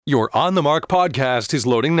Your On the Mark podcast is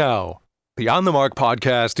loading now. The On the Mark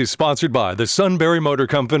podcast is sponsored by the Sunbury Motor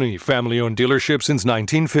Company, family-owned dealership since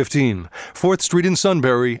 1915, 4th Street in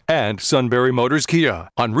Sunbury, and Sunbury Motors Kia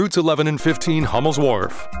on routes 11 and 15 Hummel's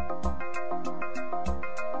Wharf.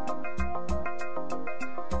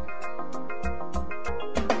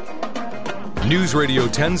 News Radio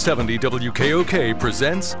 1070 WKOK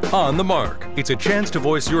presents On the Mark. It's a chance to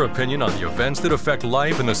voice your opinion on the events that affect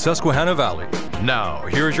life in the Susquehanna Valley. Now,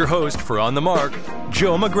 here's your host for On the Mark,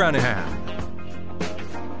 Joe McGranaghan.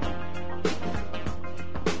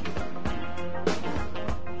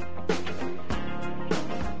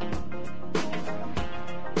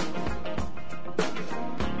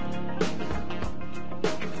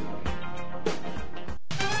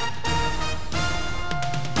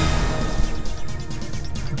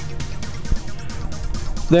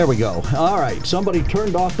 There we go. All right, somebody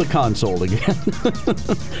turned off the console again.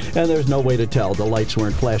 And there's no way to tell. The lights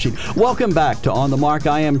weren't flashing. Welcome back to On the Mark.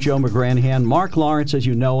 I am Joe McGranaghan. Mark Lawrence, as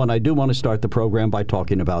you know, and I do want to start the program by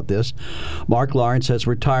talking about this. Mark Lawrence has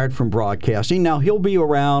retired from broadcasting. Now, he'll be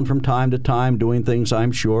around from time to time doing things,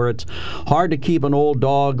 I'm sure. It's hard to keep an old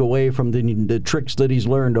dog away from the tricks that he's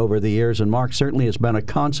learned over the years, and Mark certainly has been a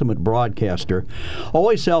consummate broadcaster.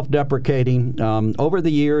 Always self-deprecating. Over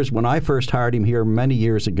the years, when I first hired him here many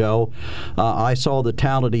years ago, I saw the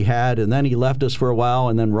talent he had, and then he left us for a while,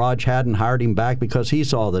 and then Raj hadn't hired him back because he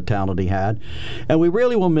saw the talent he had. And we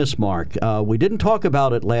really will miss Mark. We didn't talk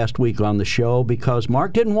about it last week on the show because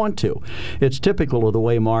Mark didn't want to. It's typical of the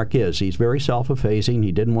way Mark is. He's very self-effacing.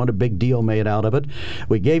 He didn't want a big deal made out of it.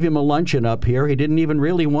 We gave him a luncheon up here. He didn't even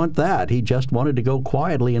really want that. He just wanted to go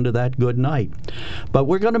quietly into that good night. But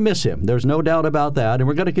we're going to miss him. There's no doubt about that. And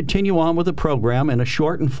we're going to continue on with the program in a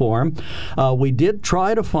shortened form. We did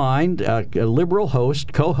try to find a liberal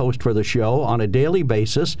host, co-host for the show on a daily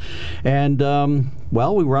basis, and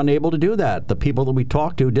well, we were unable to do that. The people that we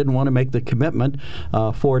talked to didn't want to make the commitment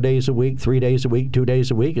 4 days a week, 3 days a week, 2 days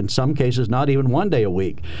a week, in some cases not even 1 day a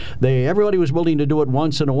week. Everybody was willing to do it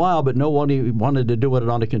once in a while, but nobody wanted to do it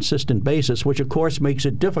on a consistent basis, which of course makes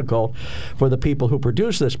it difficult for the people who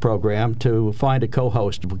produce this program to find a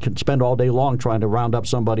co-host. We can spend all day long trying to round up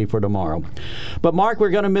somebody for tomorrow. But Mark, we're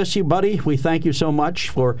going to miss you, buddy. We thank you so much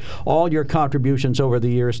for all your contributions over the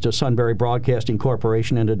years to Sunbury Broadcasting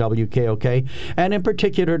Corporation and to WKOK, and in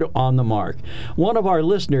particular to On the Mark. One of our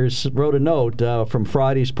listeners wrote a note from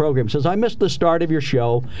Friday's program. Says, I missed the start of your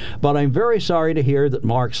show, but I'm very sorry to hear that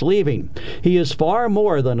Mark's leaving. He is far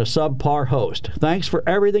more than a subpar host. Thanks for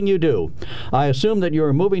everything you do. I assume that you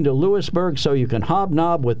are moving to Lewisburg so you can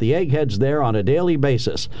hobnob with the eggheads there on a daily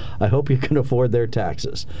basis. I hope you can afford their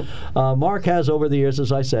taxes. Mark has, over the years,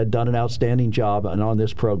 as I said, done an outstanding job on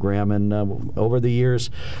this program, and over the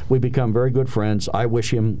years, we've become very good friends. I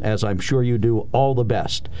wish him, as I'm sure you do, all the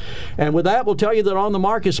best. And with that, we'll tell you that On the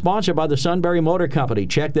Mark is sponsored by the Sunbury Motor Company.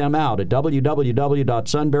 Check them out at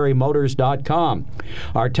www.sunburymotors.com.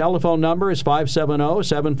 Our telephone number is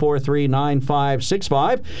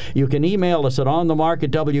 570-743-9565. You can email us at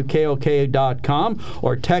onthemark@wkok.com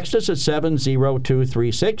or text us at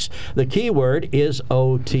 70236. The keyword is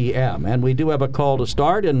OTM. And we do have a call to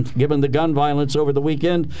start, and given the gun violence over the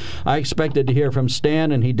weekend, I expected to hear from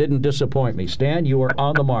Stan, and he didn't disappoint me. Stan, you are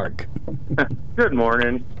on the mark. Good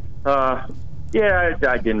morning. I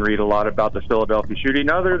didn't read a lot about the Philadelphia shooting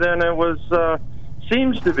other than it was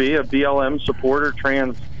seems to be a BLM supporter,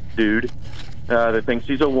 trans dude that thinks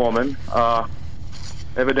he's a woman.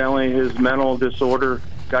 Evidently his mental disorder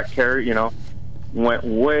got carried, went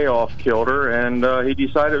way off kilter, and he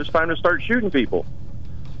decided it was time to start shooting people.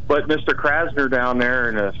 But Mr. Krasner down there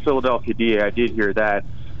in the Philadelphia DA, I did hear that.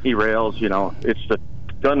 He rails, it's the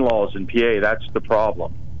gun laws in PA, that's the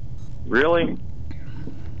problem. Really?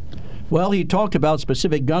 Well, he talked about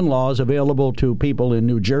specific gun laws available to people in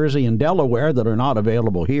New Jersey and Delaware that are not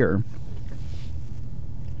available here.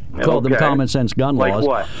 Called them common sense gun laws.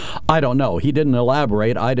 Like what? I don't know. He didn't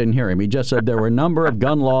elaborate. I didn't hear him. He just said there were a number of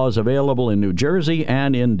gun laws available in New Jersey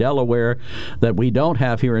and in Delaware that we don't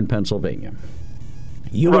have here in Pennsylvania.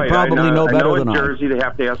 You would probably know better than I. In Jersey, they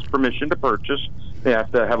have to ask permission to purchase. They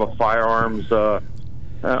have to have a firearms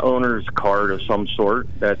owner's card of some sort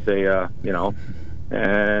that they,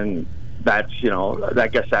 and that's, I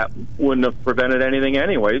guess that wouldn't have prevented anything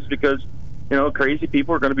anyways, because, crazy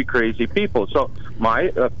people are going to be crazy people. So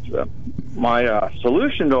my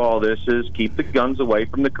solution to all this is keep the guns away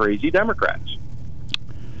from the crazy Democrats.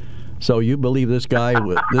 So you believe this guy,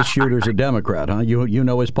 this shooter's a Democrat, huh? You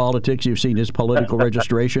know his politics. You've seen his political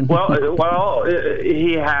registration. Well,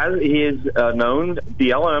 he is a known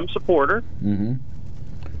BLM supporter,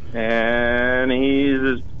 and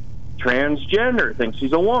he's transgender, thinks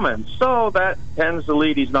he's a woman. So that tends to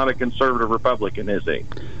lead he's not a conservative Republican, is he?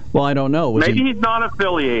 Well, I don't know. Maybe he's not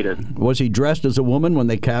affiliated. Was he dressed as a woman when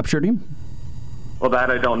they captured him? Well,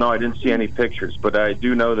 that I don't know. I didn't see any pictures, but I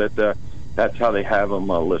do know that that's how they have him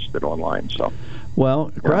listed online. So.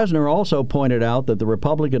 Well, Krasner also pointed out that the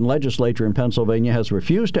Republican legislature in Pennsylvania has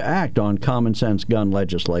refused to act on common sense gun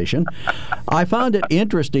legislation. I found it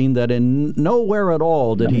interesting that in nowhere at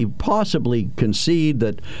all did he possibly concede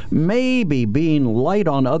that maybe being light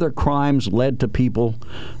on other crimes led to people,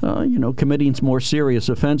 committing more serious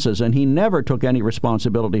offenses. And he never took any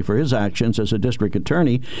responsibility for his actions as a district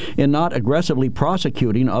attorney in not aggressively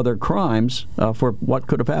prosecuting other crimes for what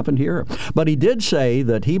could have happened here. But he did say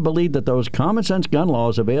that he believed that those common sense gun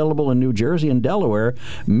laws available in New Jersey and Delaware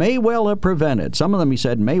may well have prevented, some of them he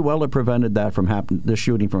said may well have prevented that from this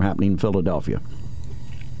shooting from happening in Philadelphia.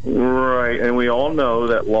 Right, and we all know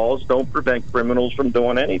that laws don't prevent criminals from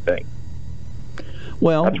doing anything.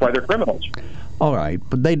 Well, that's why they're criminals. All right,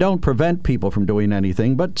 but they don't prevent people from doing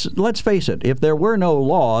anything. But let's face it, if there were no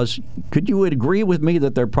laws, could you agree with me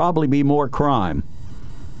that there'd probably be more crime?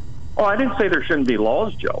 Oh, I didn't say there shouldn't be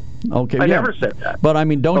laws, Joe. Okay, I never said that. But I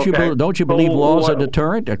mean, don't you believe laws are a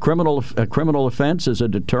deterrent? A criminal offense is a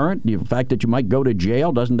deterrent. The fact that you might go to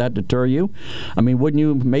jail, doesn't that deter you? I mean, wouldn't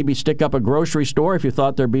you maybe stick up a grocery store if you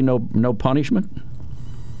thought there'd be no punishment?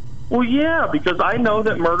 Well, yeah, because I know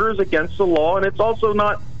that murder is against the law, and it's also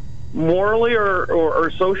not morally or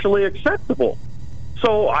socially acceptable.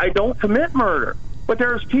 So I don't commit murder. But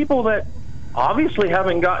there's people that obviously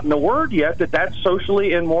haven't gotten the word yet that that's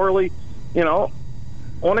socially and morally,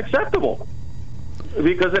 unacceptable,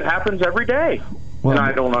 because it happens every day. Well, and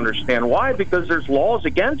I don't understand why, because there's laws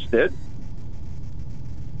against it.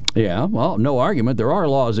 Yeah, well, no argument. There are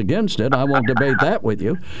laws against it. I won't debate that with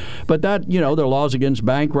you. But that, there are laws against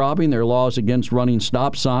bank robbing. There are laws against running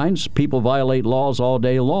stop signs. People violate laws all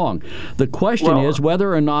day long. The question is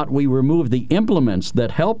whether or not we remove the implements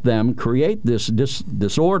that help them create this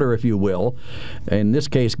disorder, if you will. In this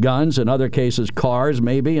case, guns. In other cases, cars,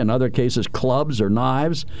 maybe. In other cases, clubs or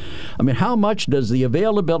knives. I mean, how much does the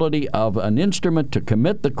availability of an instrument to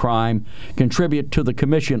commit the crime contribute to the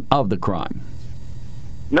commission of the crime?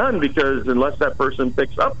 None, because unless that person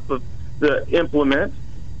picks up the implement,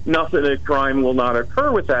 nothing, a crime will not occur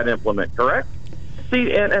with that implement, correct?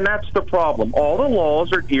 See, and that's the problem. All the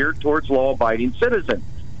laws are geared towards law-abiding citizens,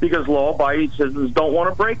 because law-abiding citizens don't want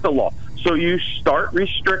to break the law. So you start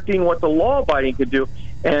restricting what the law-abiding could do,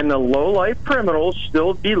 and the low-life criminals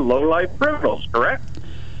still be low-life criminals, correct?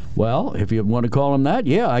 Well, if you want to call them that,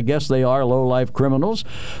 yeah, I guess they are low-life criminals.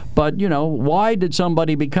 But, why did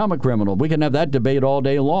somebody become a criminal? We can have that debate all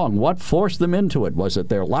day long. What forced them into it? Was it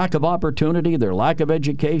their lack of opportunity, their lack of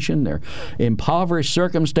education, their impoverished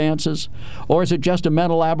circumstances? Or is it just a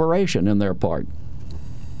mental aberration in their part?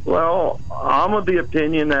 Well, I'm of the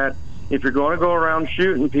opinion that if you're going to go around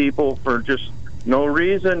shooting people for just no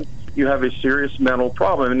reason, you have a serious mental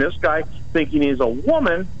problem. And this guy thinking he's a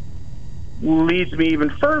woman leads me even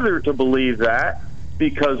further to believe that,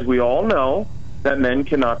 because we all know that men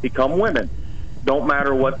cannot become women. Don't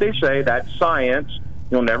matter what they say, that's science.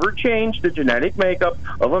 You'll never change the genetic makeup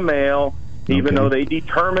of a male, even though they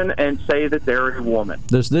determine and say that they're a woman.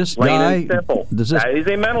 Does this Plain guy... and simple. That is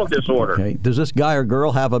a mental disorder. Okay. Does this guy or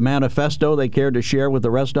girl have a manifesto they care to share with the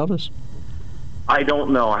rest of us? I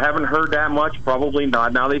don't know. I haven't heard that much. Probably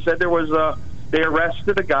not. Now, they said there was they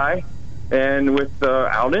arrested a guy and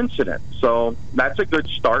without incident. So that's a good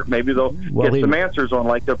start. Maybe they'll get some answers on,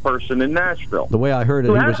 like the person in Nashville. The way I heard it,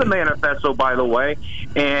 who has a manifesto, by the way,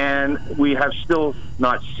 and we have still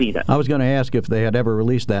not seen it. I was going to ask if they had ever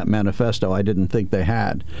released that manifesto. I didn't think they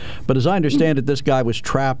had. But as I understand it, this guy was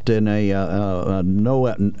trapped in a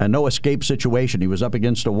no escape situation. He was up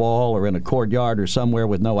against a wall or in a courtyard or somewhere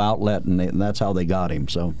with no outlet, and that's how they got him.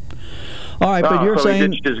 So. All right, but you're saying... So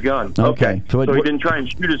he ditched his gun. Okay. So he didn't try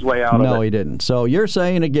and shoot his way out of it. No, he didn't. So you're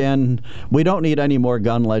saying, again, we don't need any more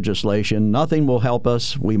gun legislation. Nothing will help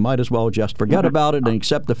us. We might as well just forget about it and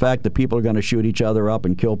accept the fact that people are going to shoot each other up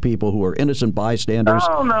and kill people who are innocent bystanders.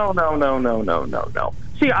 No.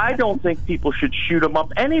 See, I don't think people should shoot them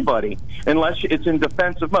up anybody unless it's in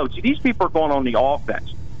defensive mode. See, these people are going on the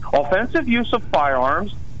offense. Offensive use of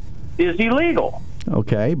firearms is illegal.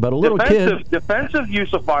 Okay, but a little kid... Defensive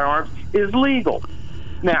use of firearms is legal.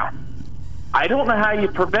 Now, I don't know how you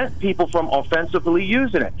prevent people from offensively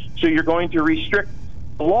using it. So you're going to restrict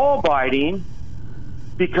law-abiding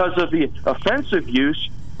because of the offensive use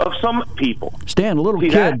of some people. Stan, a little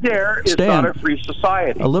kid... that there is not a free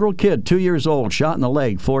society. A little kid, 2 years old, shot in the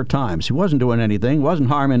leg 4 times. He wasn't doing anything, wasn't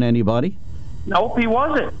harming anybody. Nope, he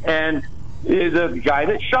wasn't. And the guy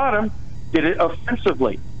that shot him did it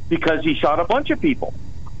offensively because he shot a bunch of people.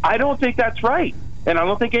 I don't think that's right. And I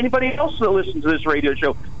don't think anybody else that listens to this radio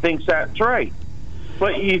show thinks that's right.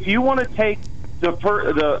 But if you want to take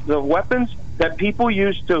the weapons that people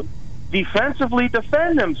use to defensively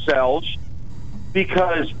defend themselves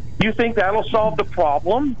because you think that'll solve the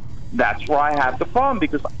problem, that's where I have the problem,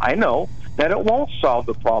 because I know that it won't solve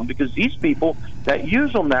the problem, because these people that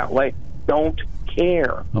use them that way don't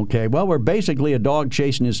care. Okay, well, we're basically a dog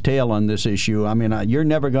chasing his tail on this issue. I mean, you're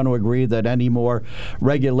never going to agree that any more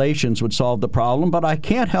regulations would solve the problem, but I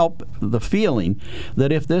can't help the feeling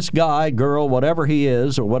that if this guy, girl, whatever he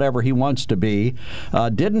is or whatever he wants to be,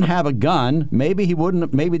 didn't have a gun, maybe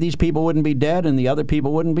these people wouldn't be dead and the other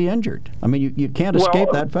people wouldn't be injured. I mean, you can't escape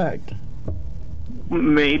that fact.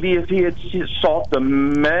 Maybe if he had sought the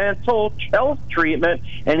mental health treatment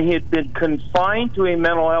and he had been confined to a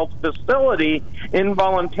mental health facility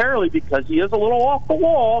involuntarily because he is a little off the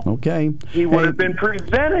wall, okay, he would have been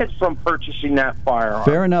prevented from purchasing that firearm.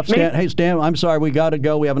 Fair enough, Stan. Hey, Stan, I'm sorry, we got to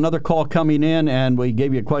go. We have another call coming in, and we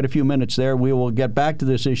gave you quite a few minutes there. We will get back to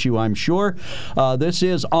this issue, I'm sure. This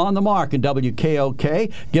is On the Mark in WKOK.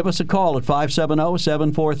 Give us a call at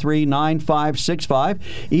 570-743-9565.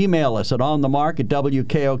 Email us at onthemark@WKOK.com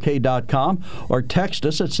or text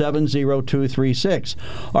us at 70236.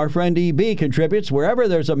 Our friend EB contributes, whenever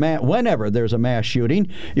there's a mass shooting,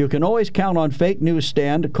 you can always count on Fake News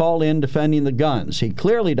Stan to call in defending the guns. He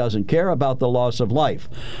clearly doesn't care about the loss of life.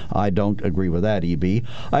 I don't agree with that, EB.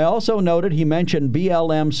 I also noted he mentioned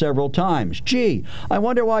BLM several times. Gee, I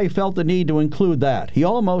wonder why he felt the need to include that. He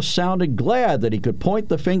almost sounded glad that he could point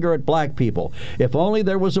the finger at black people. If only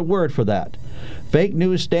there was a word for that. Fake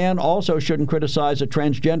News Stan also shouldn't criticize a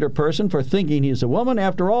transgender person for thinking he's a woman.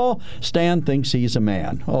 After all, Stan thinks he's a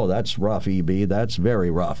man. Oh, that's rough, EB. That's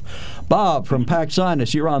very rough. Bob from Pax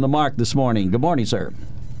Sinus, you're on the mark this morning. Good morning, sir.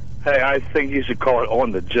 Hey, I think you should call it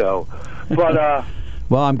On the Joe. But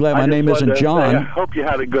well, I'm glad my name isn't John. I hope you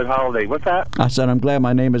had a good holiday. What's that? I said I'm glad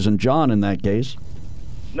my name isn't John in that case.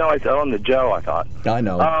 No, I said On the Joe, I thought. I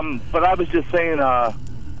know. But I was just saying,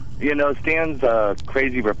 Stan's a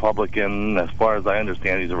crazy Republican. As far as I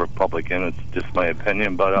understand, he's a Republican. It's just my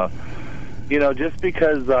opinion. But, just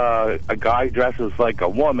because a guy dresses like a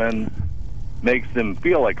woman makes him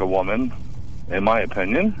feel like a woman, in my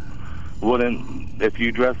opinion. If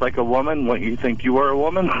you dress like a woman, wouldn't you think you were a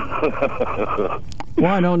woman? Well,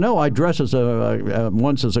 I don't know. I dressed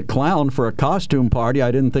once as a clown for a costume party.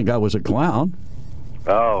 I didn't think I was a clown.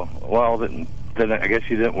 Oh, well, then I guess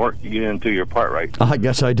you didn't do your part right. I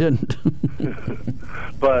guess I didn't.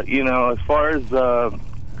 But, as far as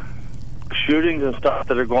shootings and stuff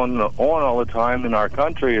that are going on all the time in our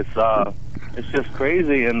country, it's just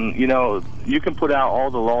crazy. And, you can put out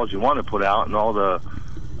all the laws you want to put out and all the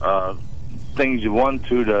things you want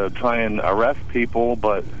to try and arrest people,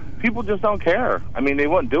 but people just don't care. I mean, they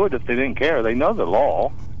wouldn't do it if they didn't care. They know the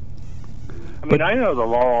law. I know the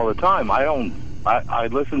law all the time. I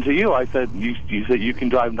listened to you. I said you said you can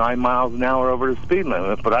drive 9 miles an hour over the speed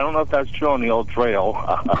limit, but I don't know if that's true on the old trail.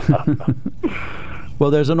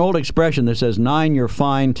 Well, there's an old expression that says 9 you're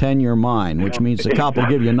fine, 10 you're mine, which means the cop will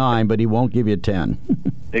give you 9, but he won't give you 10.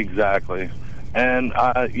 Exactly. And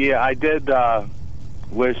I did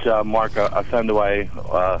wish Mark a send away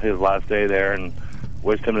his last day there, and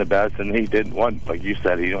wished him the best. And he didn't want, like you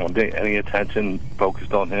said, he didn't want any attention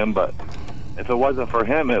focused on him, but if it wasn't for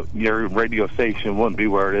him, your radio station wouldn't be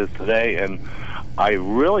where it is today. And I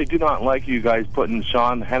really do not like you guys putting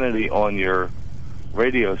Sean Hannity on your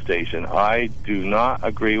radio station. I do not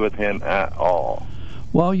agree with him at all.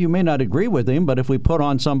 Well, you may not agree with him, but if we put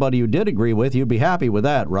on somebody you did agree with, you'd be happy with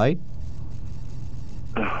that, right?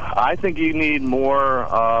 I think you need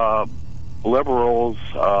more liberals,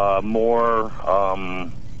 more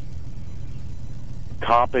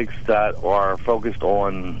topics that are focused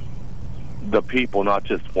on the people, not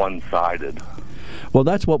just one-sided. Well,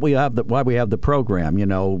 that's what we have. Why we have the program.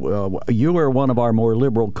 You are one of our more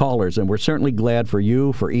liberal callers, and we're certainly glad for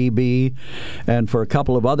you, for EB, and for a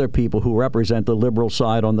couple of other people who represent the liberal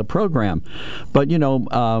side on the program. But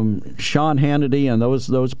Sean Hannity and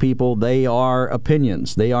those people, they are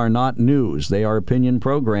opinions. They are not news. They are opinion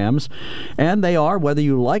programs, and they are, whether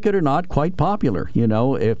you like it or not, quite popular.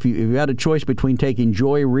 If you had a choice between taking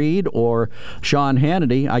Joy Reid or Sean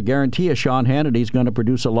Hannity, I guarantee you Sean Hannity is going to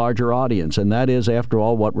produce a larger audience, and that is, after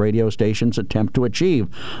all, what radio stations attempt to achieve,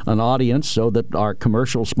 an audience so that our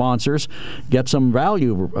commercial sponsors get some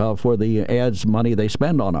value for the ads money they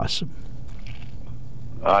spend on us.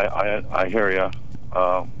 I hear you.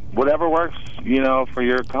 whatever works, for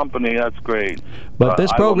your company, that's great. But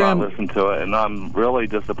this program, I will not listen to it, and I'm really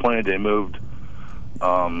disappointed they moved.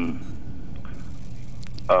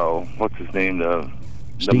 What's his name? The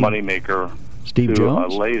moneymaker. Steve to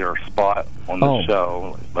Jones? A later spot on the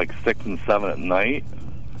show, like 6 and 7 at night.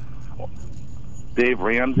 Dave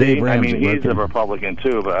Ramsey. He's a Republican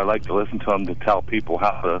too, but I like to listen to him to tell people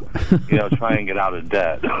how to, try and get out of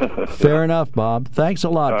debt. Fair enough, Bob. Thanks a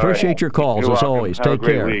lot. Appreciate your calls as always. Have Take a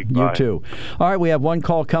great care. Week. You Bye. too. All right, we have one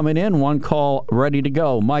call coming in, one call ready to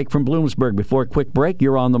go. Mike from Bloomsburg. Before a quick break,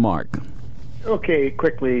 you're on the mark. Okay,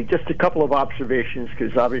 quickly, just a couple of observations,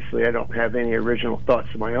 because obviously I don't have any original thoughts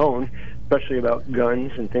of my own, especially about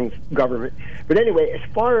guns and things, government. But anyway, as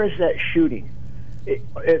far as that shooting,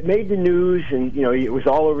 it made the news, and it was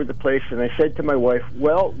all over the place. And I said to my wife,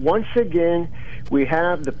 well, once again, we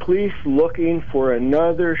have the police looking for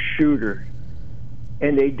another shooter,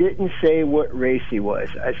 and they didn't say what race he was.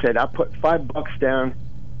 I said, I put $5 down.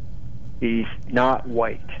 He's not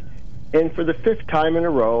white. And for the 5th time in a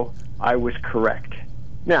row, I was correct.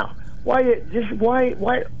 Now, why is this? Why,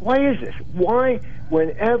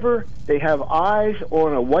 whenever they have eyes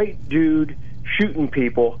on a white dude shooting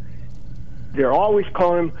people, they're always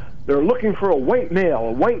calling him, they're looking for a white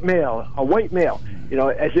male,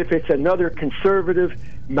 as if it's another conservative,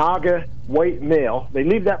 MAGA white male. They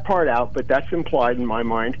leave that part out, but that's implied in my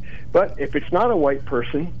mind. But if it's not a white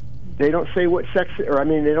person, they don't say what sex, they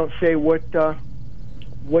don't say what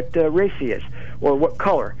race he is or what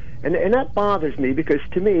color. And that bothers me, because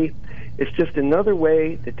to me, it's just another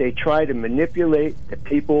way that they try to manipulate the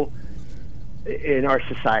people in our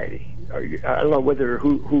society. I don't know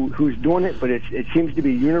who's doing it, but it seems to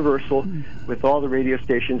be universal with all the radio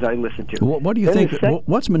stations I listen to. What do you think?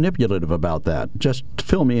 What's manipulative about that? Just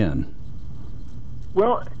fill me in.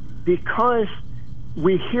 Well, because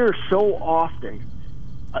we hear so often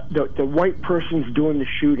the white person's doing the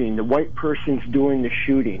shooting, the white person's doing the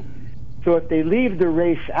shooting. So if they leave the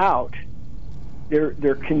race out,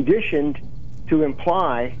 they're conditioned to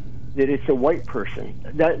imply that it's a white person.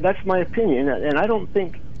 That's my opinion, and I don't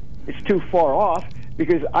think it's too far off,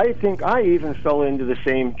 because I think I even fell into the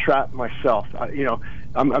same trap myself.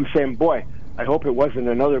 I'm saying, boy, I hope it wasn't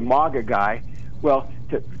another MAGA guy. Well,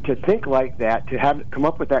 to think like that, to come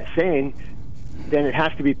up with that saying, then it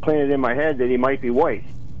has to be planted in my head that he might be white.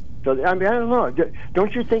 So, I don't know.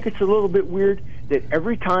 Don't you think it's a little bit weird that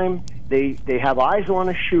every time they have eyes on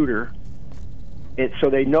a shooter,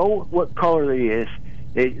 so they know what color he is,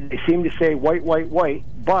 they seem to say white,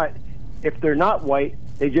 but if they're not white,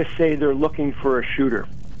 they just say they're looking for a shooter.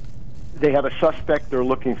 They have a suspect they're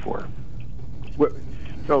looking for.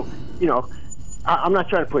 So, I'm not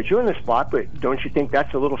trying to put you in the spot, but don't you think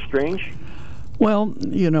that's a little strange? Well,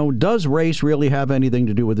 does race really have anything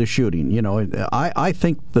to do with the shooting? I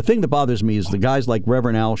think the thing that bothers me is the guys like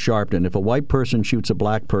Reverend Al Sharpton. If a white person shoots a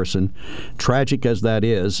black person, tragic as that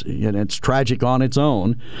is, and it's tragic on its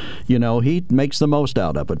own, he makes the most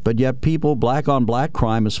out of it. But yet black on black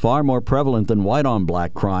crime is far more prevalent than white on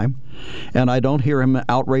black crime. And I don't hear him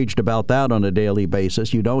outraged about that on a daily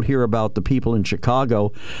basis. You don't hear about the people in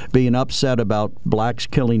Chicago being upset about blacks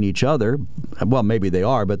killing each other. Well, maybe they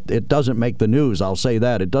are, but it doesn't make the news. I'll say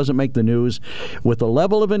that. It doesn't make the news with the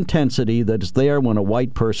level of intensity that's there when a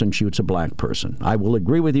white person shoots a black person. I will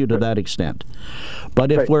agree with you to that extent.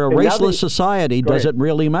 But if we're a raceless society, does it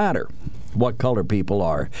really matter what color people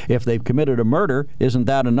are? If they've committed a murder, isn't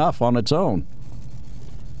that enough on its own?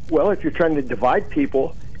 Well, if you're trying to divide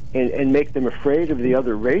people and make them afraid of the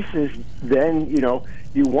other races, then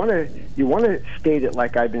you want to state it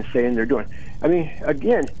like I've been saying they're doing.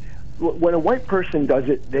 Again, when a white person does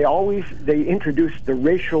it, they introduce the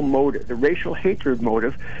racial motive, the racial hatred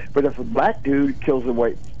motive. But if a black dude kills a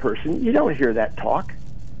white person, you don't hear that talk.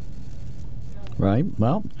 Right.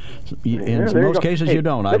 Well, in most cases you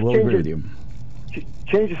don't. I will agree with you.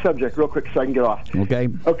 Change the subject real quick so I can get off.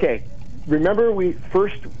 Okay. Remember,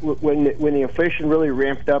 when the inflation really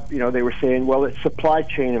ramped up, they were saying, well, it's supply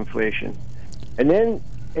chain inflation. And then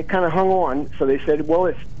it kind of hung on, so they said, well,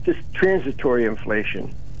 it's just transitory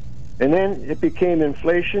inflation. And then it became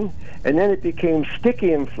inflation, and then it became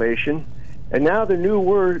sticky inflation, and now the new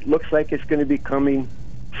word looks like it's going to be becoming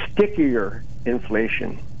stickier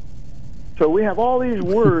inflation. So we have all these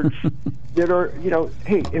words that are,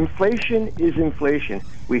 hey, inflation is inflation.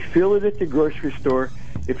 We feel it at the grocery store.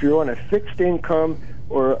 If you're on a fixed income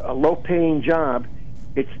or a low-paying job,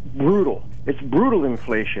 it's brutal. It's brutal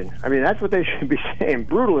inflation. That's what they should be saying,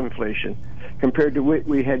 brutal inflation, compared to what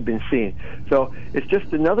we had been seeing. So it's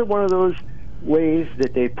just another one of those ways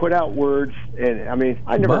that they put out words. And I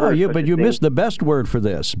never heard of such a thing. But you missed the best word for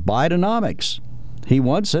this, Bidenomics. He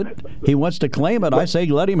wants it. He wants to claim it. I say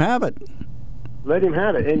let him have it. Let him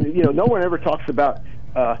have it. And, no one ever talks about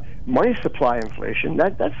money supply inflation.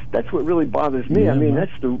 That's what really bothers me. Yeah, I mean,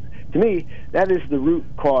 to me, that is the root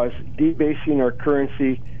cause. Debasing our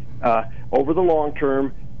currency over the long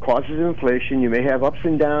term causes inflation. You may have ups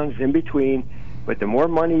and downs in between, but the more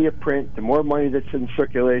money you print, the more money that's in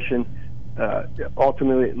circulation,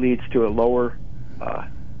 ultimately it leads to a lower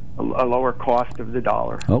cost of the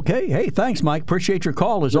dollar. Okay. Hey, thanks, Mike. Appreciate your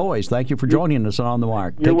call, as always. Thank you for joining us on the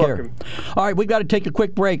Mark. You're Take welcome. care. All right, we've got to take a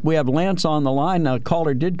quick break. We have Lance on the line. Now, a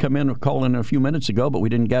caller did call in a few minutes ago, but we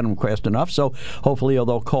didn't get him fast enough, so hopefully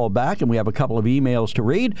they'll call back, and we have a couple of emails to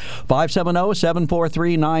read.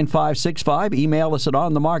 570-743-9565. Email us at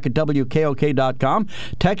onthemark@wkok.com.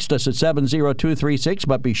 Text us at 70236,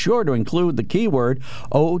 but be sure to include the keyword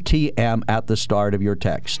OTM at the start of your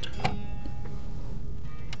text.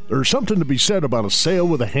 There's something to be said about a sale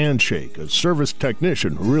with a handshake, a service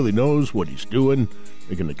technician who really knows what he's doing.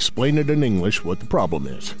 They can explain it in English what the problem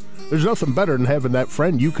is. There's nothing better than having that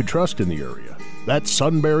friend you could trust in the area. That's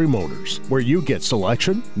Sunbury Motors, where you get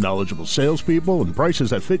selection, knowledgeable salespeople, and prices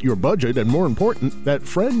that fit your budget, and more important, that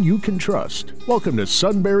friend you can trust. Welcome to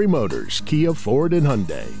Sunbury Motors, Kia, Ford, and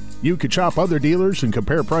Hyundai. You could shop other dealers and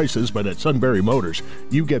compare prices, but at Sunbury Motors,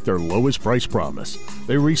 you get their lowest price promise.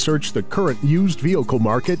 They research the current used vehicle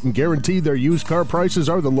market and guarantee their used car prices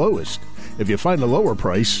are the lowest. If you find a lower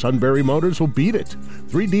price, Sunbury Motors will beat it.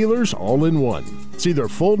 3 dealers all in one. See their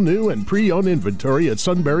full new and pre-owned inventory at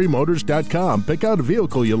sunburymotors.com. Pick out a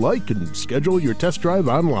vehicle you like and schedule your test drive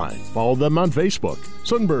online. Follow them on Facebook.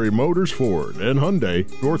 Sunbury Motors Ford and Hyundai,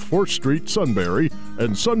 North 4th Street, Sunbury,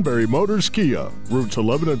 and Sunbury Motors Kia, routes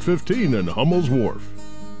 11 and 15 in Hummel's Wharf.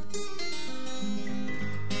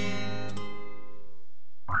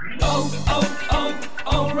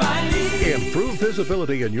 O'Reilly. Improve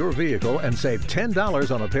visibility in your vehicle and save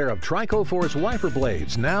 $10 on a pair of Trico-Force wiper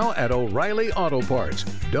blades now at O'Reilly Auto Parts.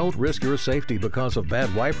 Don't risk your safety because of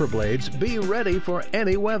bad wiper blades. Be ready for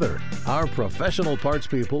any weather. Our professional parts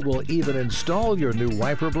people will even install your new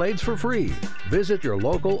wiper blades for free. Visit your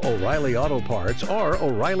local O'Reilly Auto Parts or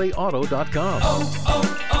O'ReillyAuto.com.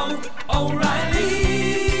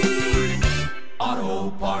 O'Reilly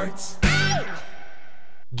Auto Parts.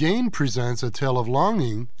 Gain presents a tale of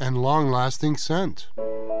longing and long-lasting scent.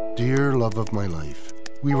 Dear love of my life,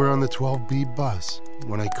 we were on the 12B bus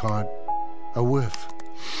when I caught a whiff.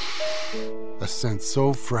 A scent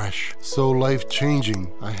so fresh, so life-changing,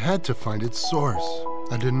 I had to find its source.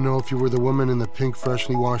 I didn't know if you were the woman in the pink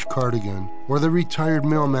freshly washed cardigan or the retired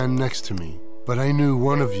mailman next to me, but I knew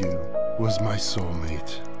one of you was my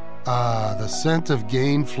soulmate. Ah, the scent of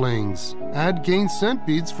Gain Flings. Add Gain scent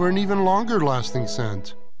beads for an even longer-lasting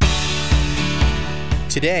scent.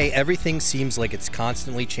 Today, everything seems like it's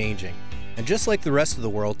constantly changing. And just like the rest of the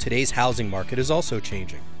world, today's housing market is also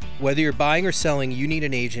changing. Whether you're buying or selling, you need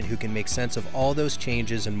an agent who can make sense of all those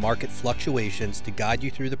changes and market fluctuations to guide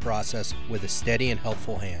you through the process with a steady and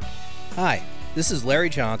helpful hand. Hi, this is Larry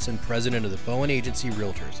Johnson, president of the Bowen Agency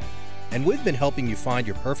Realtors, and we've been helping you find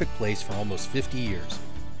your perfect place for almost 50 years.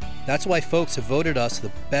 That's why folks have voted us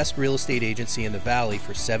the best real estate agency in the Valley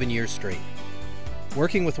for 7 years straight.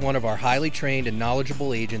 Working with one of our highly trained and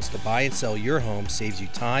knowledgeable agents to buy and sell your home saves you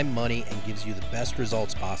time, money, and gives you the best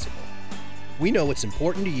results possible. We know what's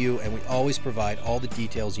important to you, and we always provide all the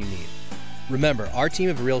details you need. Remember, our team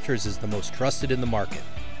of realtors is the most trusted in the market.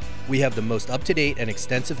 We have the most up-to-date and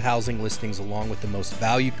extensive housing listings along with the most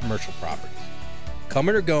valued commercial properties.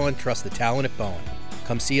 Coming or going, trust the talent at Bowen.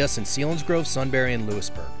 Come see us in Selinsgrove, Sunbury, and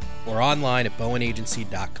Lewisburg, or online at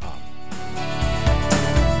bowenagency.com.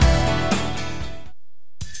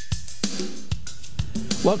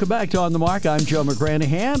 Welcome back to On the Mark. I'm Joe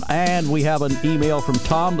McGranaghan, and we have an email from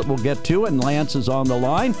Tom that we'll get to, and Lance is on the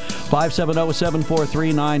line.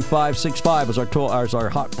 570-743-9565 is our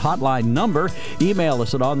hotline number. Email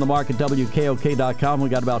us at onthemark@wkok.com. We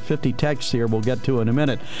got about 50 texts here we'll get to in a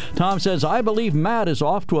minute. Tom says, I believe Matt is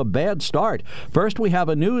off to a bad start. First we have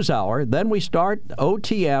a news hour, then we start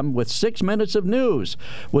OTM with 6 minutes of news.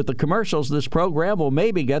 With the commercials, this program will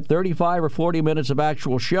maybe get 35 or 40 minutes of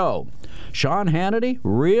actual show. Sean Hannity?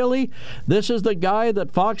 Really? This is the guy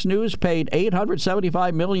that Fox News paid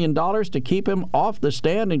 $875 million to keep him off the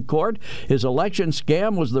stand in court. His election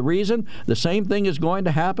scam was the reason. The same thing is going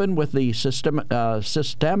to happen with the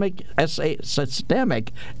systemic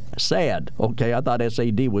SAD. Okay, I thought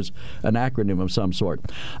SAD was an acronym of some sort.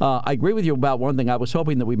 I agree with you about one thing. I was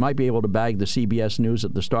hoping that we might be able to bag the CBS News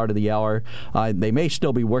at the start of the hour. They may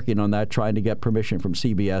still be working on that, trying to get permission from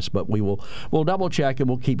CBS, but we'll double check and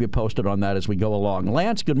we'll keep you posted on that as we go along.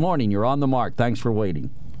 Lance, good morning. You're on the mark. Thanks for waiting.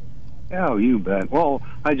 Oh, you bet. Well,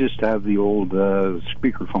 I just have the old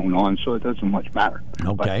speakerphone on, so it doesn't much matter.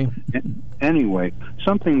 Okay. But anyway,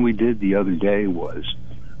 something we did the other day was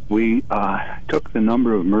we took the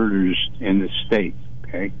number of murders in the state,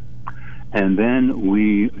 okay, and then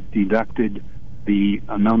we deducted the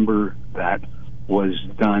number that was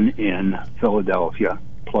done in Philadelphia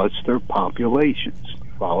plus their populations.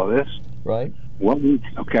 Follow this? Right.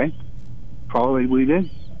 Okay. Follow what we did?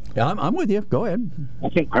 Yeah, I'm with you. Go ahead.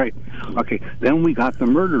 Okay, all right. Okay, then we got the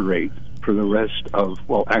murder rate for the rest of,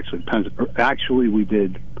 well, actually we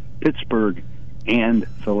did Pittsburgh and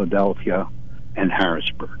Philadelphia and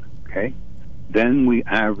Harrisburg, okay? Then we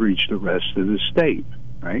averaged the rest of the state,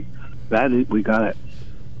 right? We got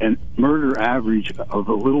a murder average of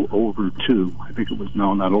a little over 2. I think it was,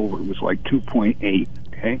 no, not over, it was like 2.8,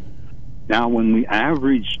 okay? Now, when we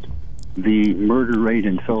averaged the murder rate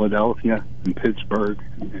in Philadelphia and Pittsburgh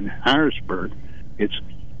and Harrisburg, it's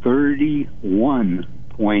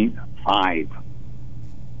 31.5.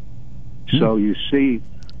 So you see,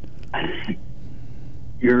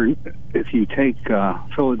 if you take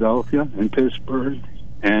Philadelphia and Pittsburgh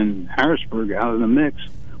and Harrisburg out of the mix,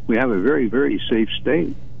 we have a very, very safe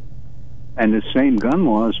state. And the same gun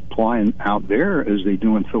laws apply out there as they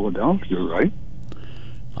do in Philadelphia, right?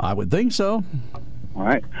 I would think so. All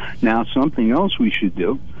right. Now, something else we should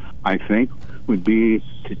do, I think, would be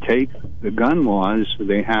to take the gun laws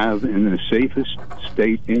they have in the safest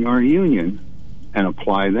state in our union and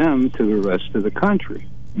apply them to the rest of the country.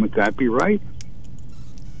 Would that be right?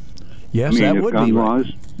 Yes, that would be right. Laws,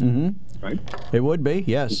 mm-hmm. Right? It would be,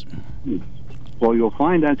 yes. Well, you'll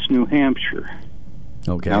find that's New Hampshire.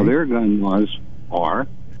 Okay. Now, their gun laws are,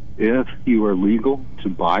 if you are legal to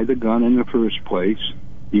buy the gun in the first place,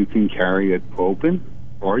 you can carry it open,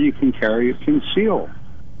 or you can carry it concealed.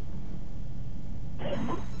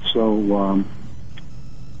 So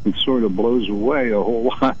it sort of blows away a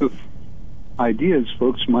whole lot of ideas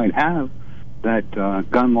folks might have that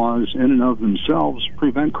gun laws in and of themselves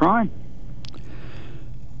prevent crime.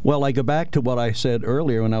 Well, I go back to what I said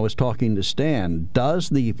earlier when I was talking to Stan. Does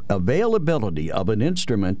the availability of an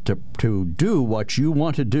instrument to do what you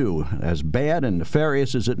want to do, as bad and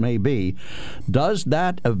nefarious as it may be, does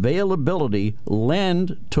that availability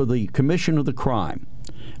lend to the commission of the crime?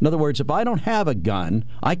 In other words, if I don't have a gun,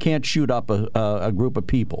 I can't shoot up a group of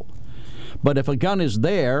people. But if a gun is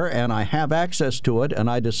there and I have access to it and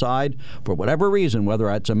I decide, for whatever reason, whether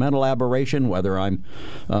it's a mental aberration, whether I'm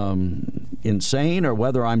insane, or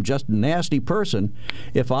whether I'm just a nasty person,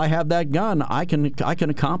 if I have that gun, I can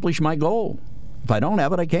accomplish my goal. If I don't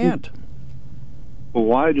have it, I can't. Well,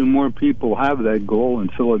 why do more people have that goal in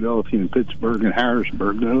Philadelphia and Pittsburgh and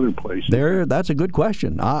Harrisburg than other places? That's a good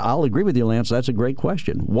question. I'll agree with you, Lance. That's a great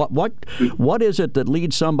question. What is it that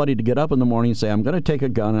leads somebody to get up in the morning and say, I'm going to take a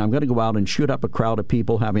gun and I'm going to go out and shoot up a crowd of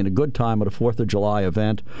people having a good time at a 4th of July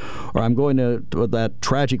event, or I'm going to that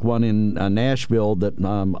tragic one in Nashville that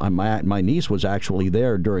my niece was actually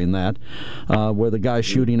there during that, where the guy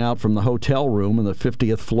shooting out from the hotel room on the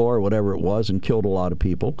 50th floor or whatever it was and killed a lot of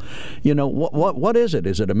people. You know, what is it?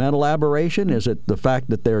 Is it a mental aberration? Is it the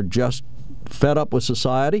fact that they're just fed up with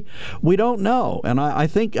society? We don't know. And I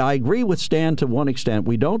think I agree with Stan to one extent.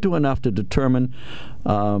 We don't do enough to determine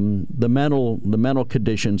the mental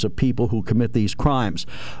conditions of people who commit these crimes.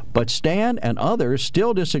 But Stan and others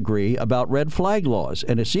still disagree about red flag laws.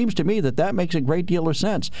 And it seems to me that makes a great deal of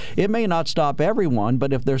sense. It may not stop everyone,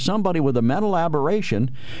 but if there's somebody with a mental aberration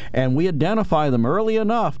and we identify them early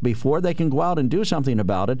enough before they can go out and do something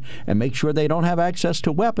about it and make sure they don't have access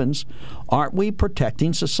to weapons, aren't we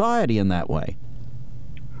protecting society in that way?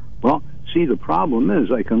 Well, see, the problem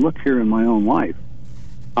is I can look here in my own life.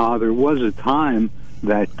 There was a time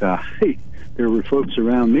that there were folks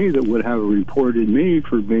around me that would have reported me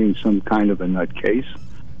for being some kind of a nutcase.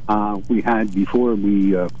 We had, before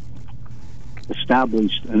we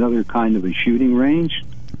established another kind of a shooting range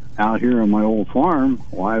out here on my old farm,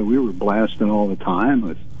 why we were blasting all the time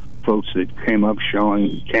with folks that came up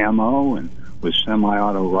showing camo and with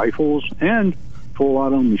semi-auto rifles and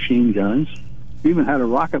full-auto machine guns. We even had a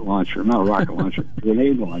rocket launcher, not a rocket launcher,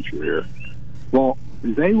 grenade launcher here. Well,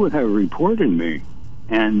 they would have reported me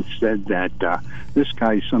and said that this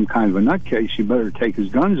guy's some kind of a nutcase, you better take his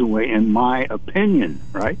guns away, in my opinion,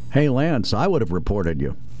 right? Hey, Lance, I would have reported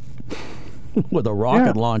you with a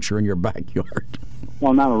rocket launcher in your backyard.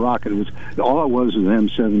 Well, not a rocket. All it was an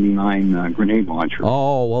M79 grenade launcher.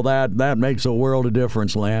 Oh, well, that makes a world of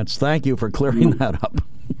difference, Lance. Thank you for clearing that up.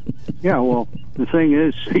 Yeah, well, the thing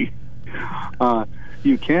is, see,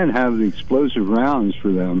 you can have the explosive rounds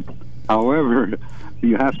for them. However,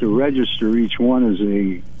 you have to register each one as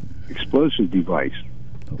a explosive device.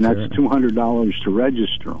 And that's $200 to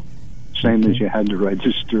register them. Same as you had to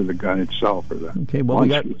register the gun itself. Or the okay, well,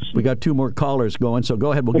 we got 2 more callers going, so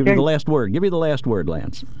go ahead. We'll give you the last word. Give me the last word,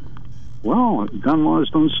 Lance. Well, gun laws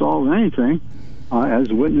don't solve anything.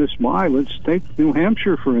 As witnessed by, let's take New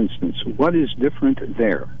Hampshire, for instance. What is different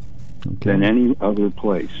there than any other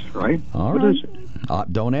place, right? All what right. is it?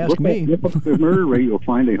 Don't ask me. Look up the murder rate, you'll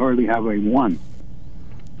find they hardly have a 1.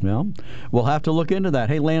 Well, we'll have to look into that.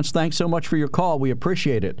 Hey, Lance, thanks so much for your call. We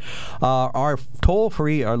appreciate it. Our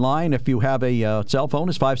toll-free line, if you have a cell phone,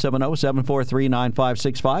 is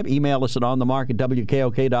 570-743-9565. Email us at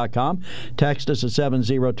onthemark@wkok.com. Text us at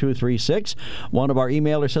 70236. One of our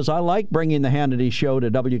emailers says, I like bringing the Hannity Show to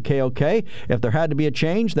WKOK. If there had to be a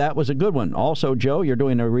change, that was a good one. Also, Joe, you're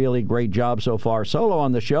doing a really great job so far solo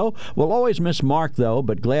on the show. We'll always miss Mark, though,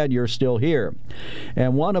 but glad you're still here.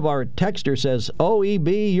 And one of our texters says,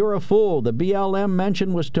 OEB, you're a fool. The BLM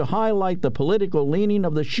mention was to highlight the political leaning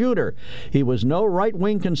of the shooter. He was no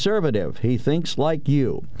right-wing conservative. He thinks like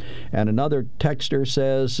you. And another texter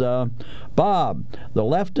says, Bob, the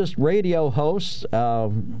leftist radio hosts are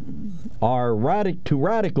too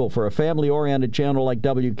radical for a family-oriented channel like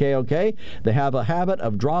WKOK. They have a habit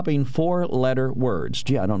of dropping 4-letter words.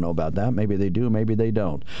 Gee, I don't know about that. Maybe they do, maybe they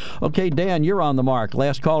don't. Okay, Dan, you're on the mark.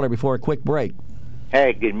 Last caller before a quick break.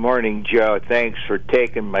 Hey, good morning, Joe. Thanks for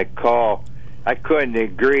taking my call. I couldn't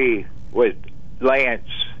agree with Lance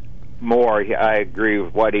more. I agree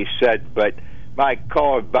with what he said, but my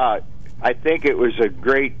call about, I think it was a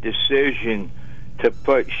great decision to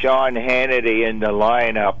put Sean Hannity in the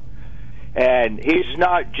lineup. And he's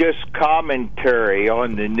not just commentary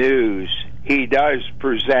on the news. He does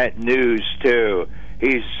present news, too.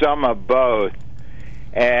 He's some of both.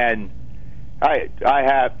 And I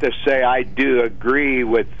have to say I do agree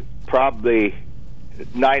with probably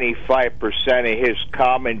 95% of his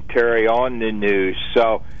commentary on the news.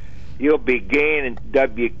 So you'll be gaining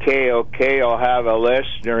WKOK. I'll have a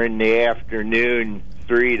listener in the afternoon,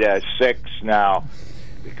 3 to 6 now,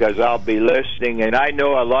 because I'll be listening. And I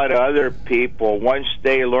know a lot of other people, once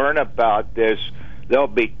they learn about this, they'll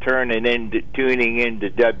be tuning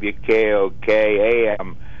into WKOK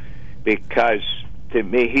AM, because to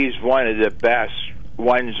me, he's one of the best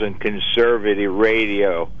ones in conservative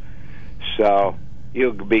radio. So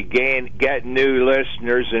you'll be getting new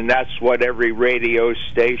listeners, and that's what every radio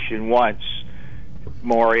station wants,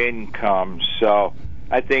 more income. So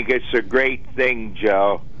I think it's a great thing,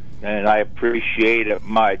 Joe, and I appreciate it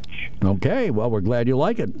much. Okay, well, we're glad you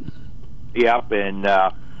like it. Yep, and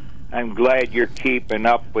I'm glad you're keeping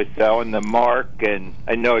up with On the Mark, and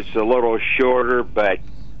I know it's a little shorter, but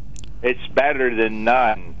it's better than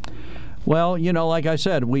none. Well, you know, like I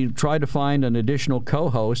said, we tried to find an additional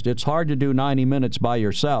co-host. It's hard to do 90 minutes by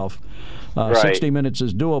yourself. Right. 60 minutes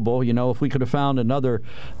is doable. You know, if we could have found another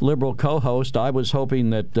liberal co-host, I was hoping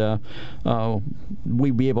that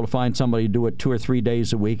we'd be able to find somebody to do it 2 or 3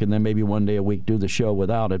 days a week and then maybe 1 day a week do the show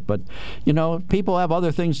without it. But, you know, people have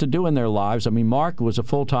other things to do in their lives. I mean, Mark was a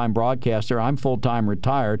full-time broadcaster. I'm full-time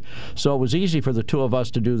retired. So it was easy for the two of us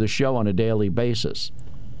to do the show on a daily basis.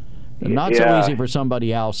 Not so easy for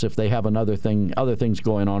somebody else if they have other things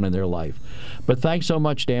going on in their life. But thanks so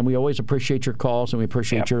much, Dan. We always appreciate your calls, and we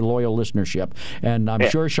appreciate your loyal listenership. And I'm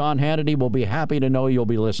sure Sean Hannity will be happy to know you'll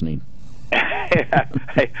be listening.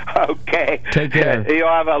 Okay. Take care. You'll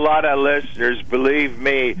have a lot of listeners, believe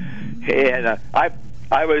me. And I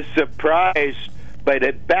was surprised, but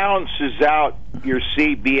it balances out your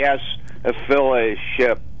CBS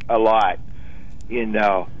affiliateship a lot. You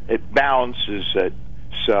know, it balances it.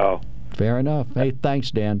 So. Fair enough. Hey,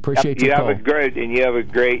 thanks, Dan. Appreciate your call. You have a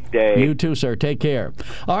great day. You too, sir. Take care.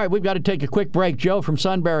 All right, we've got to take a quick break. Joe from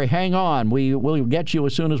Sunbury, hang on. We will get you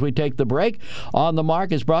as soon as we take the break. On the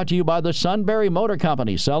Mark is brought to you by the Sunbury Motor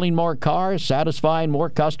Company, selling more cars, satisfying more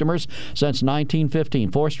customers since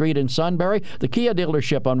 1915. 4th Street in Sunbury, the Kia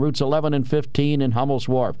dealership on routes 11 and 15 in Hummel's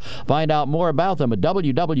Wharf. Find out more about them at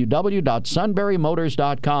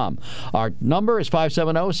www.sunburymotors.com. Our number is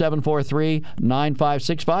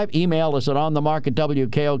 570-743-9565. Email us at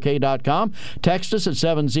onthemark@wkok.com. Text us at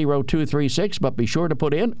 70236, but be sure to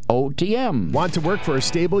put in OTM. Want to work for a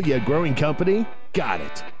stable yet growing company? Got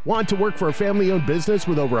it. Want to work for a family-owned business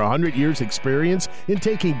with over 100 years experience in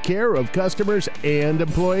taking care of customers and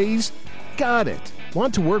employees? Got it.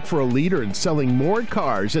 Want to work for a leader in selling more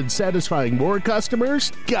cars and satisfying more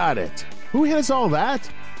customers? Got it. Who has all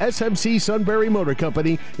that? SMC Sunbury Motor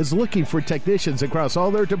Company is looking for technicians across all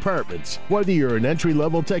their departments. Whether you're an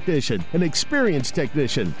entry-level technician, an experienced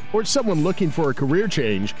technician, or someone looking for a career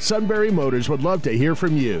change, Sunbury Motors would love to hear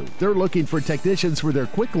from you. They're looking for technicians for their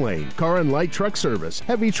quick lane, car and light truck service,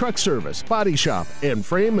 heavy truck service, body shop, and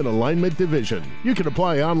frame and alignment division. You can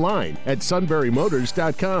apply online at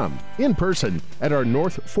sunburymotors.com, in person at our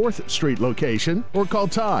North 4th Street location, or call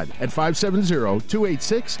Todd at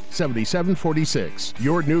 570-286-7746.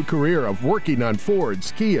 Your new career of working on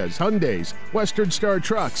Fords, Kias, Hyundais, Western Star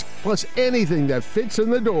trucks, plus anything that fits in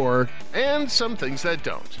the door, and some things that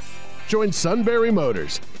don't. Join Sunbury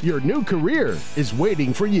Motors. Your new career is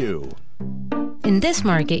waiting for you. In this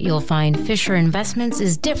market, you'll find Fisher Investments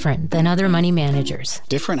is different than other money managers.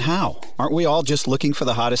 Different how? Aren't we all just looking for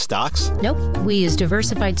the hottest stocks? Nope. We use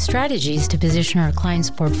diversified strategies to position our clients'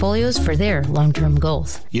 portfolios for their long-term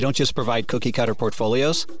goals. You don't just provide cookie-cutter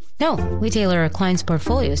portfolios? No, we tailor our clients'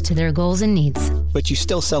 portfolios to their goals and needs. But you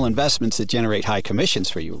still sell investments that generate high commissions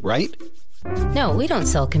for you, right? No, we don't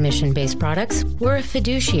sell commission-based products. We're a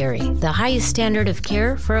fiduciary, the highest standard of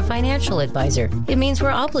care for a financial advisor. It means we're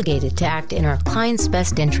obligated to act in our client's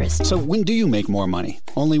best interest. So when do you make more money?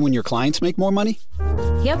 Only when your clients make more money?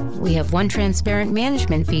 Yep, we have one transparent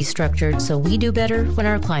management fee structured, so we do better when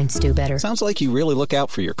our clients do better. Sounds like you really look out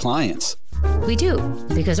for your clients. We do,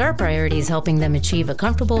 because our priority is helping them achieve a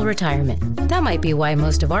comfortable retirement. That might be why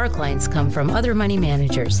most of our clients come from other money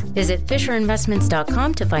managers. Visit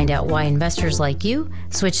FisherInvestments.com to find out why investors like you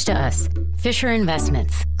switch to us. Fisher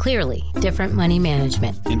Investments. Clearly, different money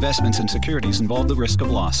management. Investments in securities involve the risk of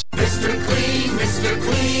loss. Mr. Clean, Mr.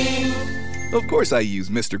 Clean. Of course I use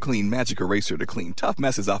Mr. Clean Magic Eraser to clean tough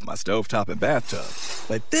messes off my stovetop and bathtub.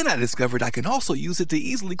 But then I discovered I can also use it to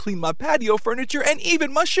easily clean my patio furniture and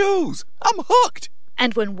even my shoes. I'm hooked!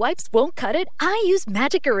 And when wipes won't cut it, I use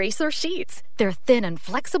Magic Eraser Sheets. They're thin and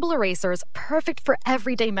flexible erasers, perfect for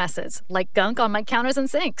everyday messes, like gunk on my counters and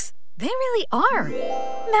sinks. They really are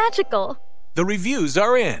magical. The reviews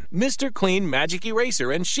are in. Mr. Clean Magic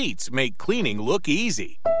Eraser and Sheets make cleaning look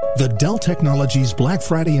easy. The Dell Technologies Black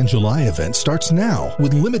Friday and July event starts now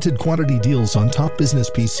with limited quantity deals on top business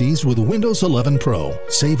PCs with Windows 11 Pro.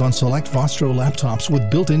 Save on select Vostro laptops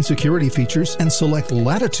with built-in security features and select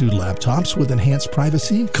Latitude laptops with enhanced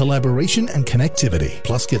privacy, collaboration, and connectivity.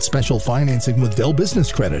 Plus, get special financing with Dell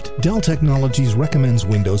Business Credit. Dell Technologies recommends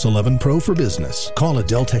Windows 11 Pro for business. Call a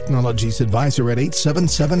Dell Technologies advisor at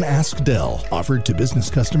 877-ASK-DELL. Offered to business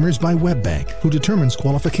customers by WebBank, who determines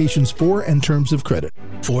qualifications for and terms of credit.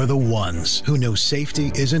 For the ones who know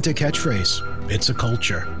safety isn't a catchphrase, it's a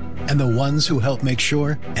culture. And the ones who help make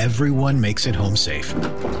sure everyone makes it home safe.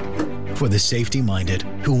 For the safety-minded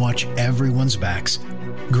who watch everyone's backs,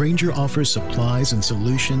 Grainger offers supplies and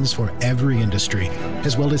solutions for every industry,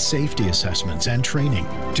 as well as safety assessments and training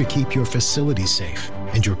to keep your facilities safe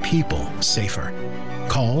and your people safer.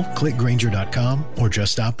 Call, click Grainger.com, or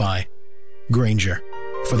just stop by. Grainger,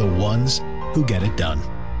 for the ones who get it done.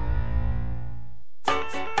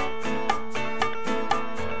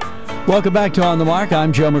 Welcome back to On the Mark.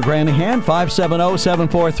 I'm Joe McGranaghan.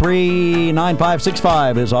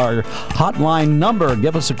 570-743-9565 is our hotline number.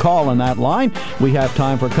 Give us a call on that line. We have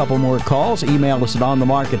time for a couple more calls. Email us at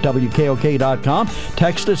onthemark@WKOK.com.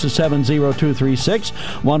 Text us at 70236.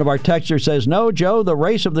 One of our texters says, no, Joe, the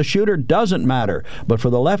race of the shooter doesn't matter. But for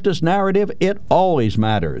the leftist narrative, it always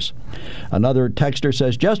matters. Another texter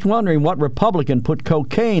says, just wondering what Republican put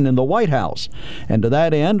cocaine in the White House. And to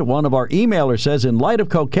that end, one of our emailers says, in light of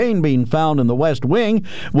cocaine being found in the West Wing,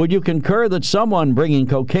 would you concur that someone bringing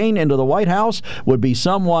cocaine into the White House would be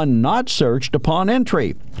someone not searched upon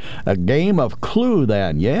entry? A game of Clue,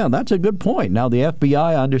 then. Yeah, that's a good point. Now, the FBI,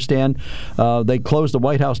 I understand, they closed the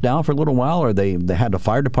White House down for a little while, or they had the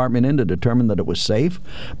fire department in to determine that it was safe.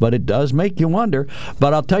 But it does make you wonder.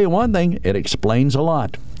 But I'll tell you one thing, it explains a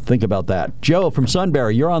lot. Think about that. Joe from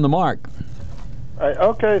Sunbury, you're on the mark.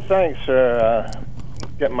 Okay, thanks for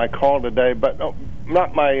getting my call today, but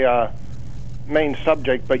not my main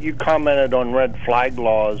subject, but you commented on red flag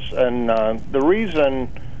laws, and the reason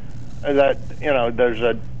that, there's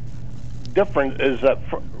a difference is that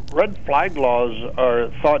red flag laws are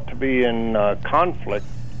thought to be in conflict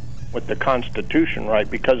with the Constitution, right,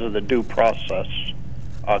 because of the due process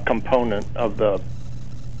component of the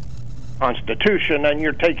Constitution, and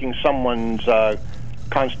you're taking someone's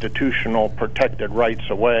constitutional protected rights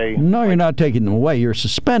away. No, you're not taking them away. You're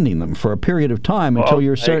suspending them for a period of time until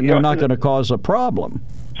you're certain they're not going to cause a problem.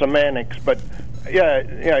 Semantics, but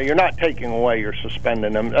yeah, you're not taking away, you're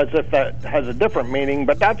suspending them, as if that has a different meaning,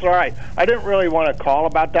 but that's all right. I didn't really want to call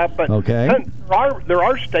about that, but okay. There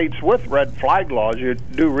are states with red flag laws, you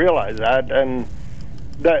do realize that, and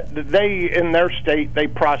they in their state, they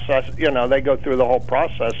process, they go through the whole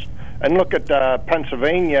process. And look at the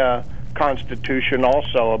Pennsylvania Constitution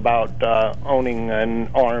also about owning and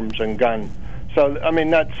arms and guns. So, I mean,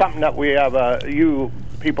 that's something that we have,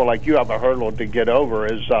 people like you have a hurdle to get over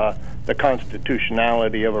is the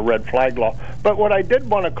constitutionality of a red flag law. But what I did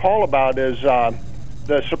want to call about is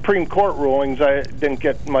the Supreme Court rulings. I didn't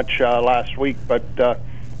get much last week, but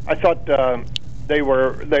I thought they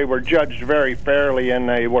were judged very fairly, and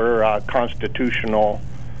they were constitutional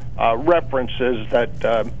references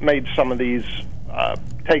that made some of these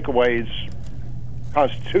takeaways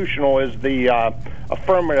constitutional. Is the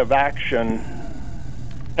affirmative action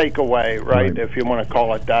takeaway, right, if you want to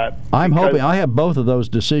call it that. I'm hoping I have both of those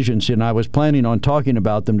decisions, and I was planning on talking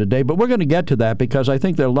about them today, but we're going to get to that because I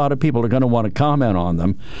think there are a lot of people who are going to want to comment on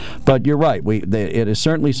them. But you're right. It is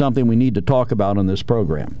certainly something we need to talk about on this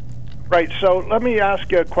program. Right. So let me ask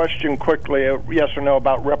you a question quickly, yes or no,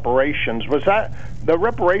 about reparations. Was that the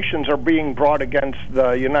reparations are being brought against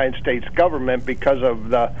the United States government because of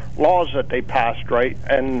the laws that they passed, right,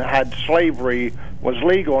 and had slavery was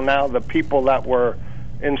legal. Now the people that were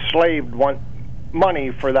enslaved want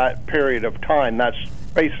money for that period of time. That's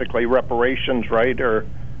basically reparations, right? Or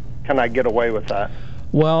can I get away with that?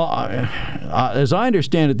 Well, as I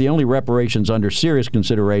understand it, the only reparations under serious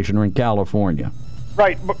consideration are in California.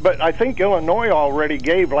 Right, but I think Illinois already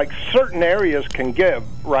gave, like certain areas can give,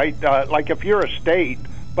 right? Like if you're a state,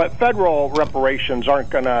 but federal reparations aren't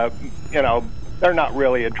going to, they're not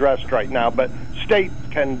really addressed right now, but states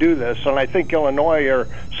can do this. And I think Illinois or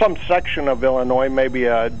some section of Illinois, maybe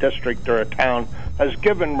a district or a town, has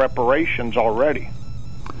given reparations already.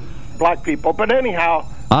 Black people. But anyhow,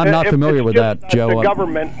 I'm not familiar with that, Joe. The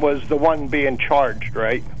government was the one being charged,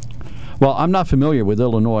 right? Well, I'm not familiar with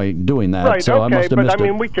Illinois doing that, right, so okay, I must have missed it. But I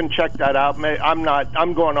mean, we can check that out.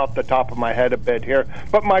 I'm going off the top of my head a bit here.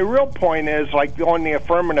 But my real point is, like, on the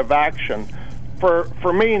affirmative action,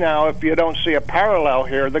 for me now, if you don't see a parallel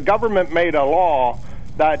here, the government made a law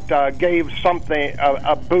that gave something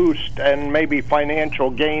a boost and maybe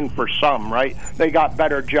financial gain for some, right? They got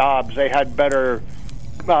better jobs. They had better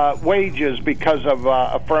wages because of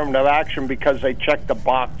affirmative action because they checked the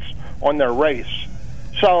box on their race.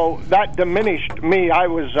 So that diminished me. I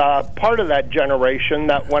was part of that generation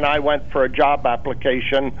that when I went for a job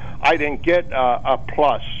application, I didn't get a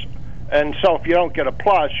plus. And so if you don't get a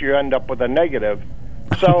plus, you end up with a negative.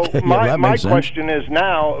 So okay, my question is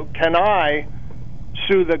now, can I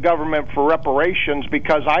sue the government for reparations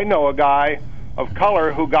because I know a guy of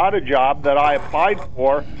color who got a job that I applied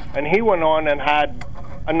for, and he went on and had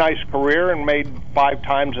a nice career and made 5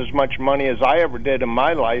 times as much money as I ever did in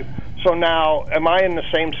my life. So now, am I in the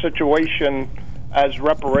same situation as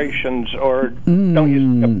reparations, or don't you?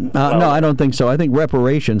 No, I don't think so. I think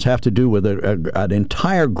reparations have to do with an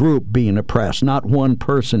entire group being oppressed, not one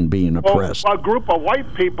person being oppressed. Well, a group of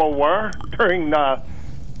white people were during the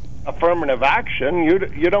affirmative action. You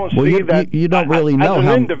don't see that. You don't really know as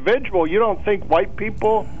how. As an individual, you don't think white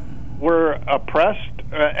people were oppressed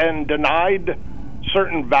and denied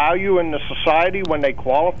certain value in the society when they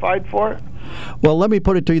qualified for it? Well, let me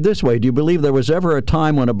put it to you this way. Do you believe there was ever a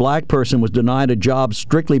time when a black person was denied a job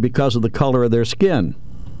strictly because of the color of their skin?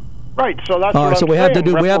 Right, so that's all right. What So I'm we have saying.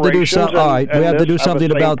 to do. We have to do something. All right, we have to do something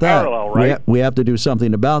about that. Right? We have to do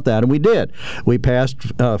something about that, and we did. We passed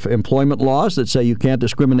employment laws that say you can't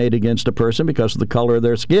discriminate against a person because of the color of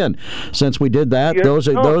their skin. Since we did that, those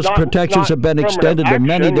protections have been extended to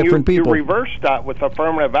many different people. You reversed that with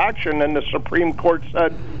affirmative action, and the Supreme Court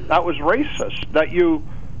said that was racist. That you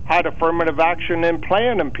had affirmative action in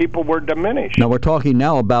plan and people were diminished. Now we're talking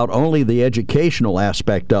now about only the educational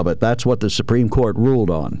aspect of it. That's what the Supreme Court ruled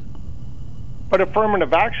on. But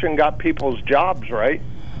affirmative action got people's jobs, right?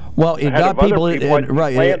 Well, it got people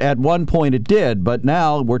right. At one point it did, but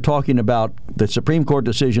now we're talking about the Supreme Court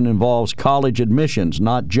decision involves college admissions,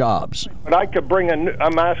 not jobs. But I could bring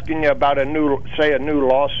I'm asking you about a new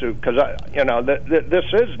lawsuit because this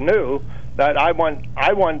is new. That I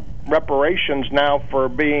want reparations now for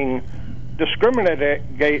being discriminated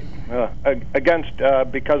against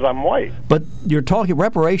because I'm white. But you're talking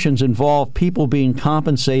reparations involve people being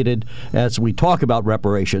compensated, as we talk about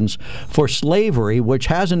reparations, for slavery, which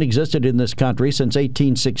hasn't existed in this country since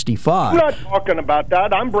 1865. I'm not talking about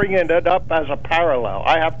that. I'm bringing it up as a parallel.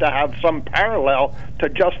 I have to have some parallel to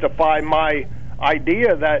justify my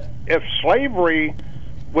idea that if slavery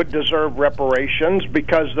would deserve reparations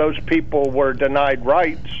because those people were denied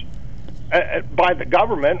rights, by the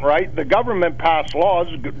government, right? The government passed laws.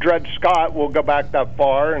 Dred Scott will go back that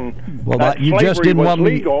far, and you just didn't want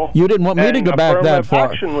me. You didn't want me to go back that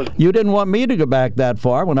far. You didn't want me to go back that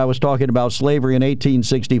far when I was talking about slavery in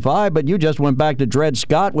 1865, but you just went back to Dred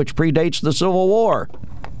Scott, which predates the Civil War.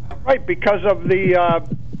 Right, because of the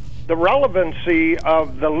relevancy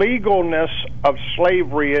of the legalness of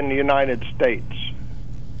slavery in the United States.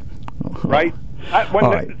 Right. All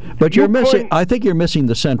right. But you're missing. I think you're missing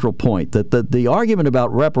the central point, that the argument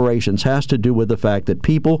about reparations has to do with the fact that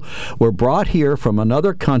people were brought here from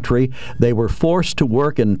another country. They were forced to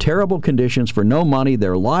work in terrible conditions for no money.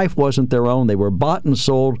 Their life wasn't their own. They were bought and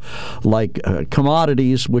sold like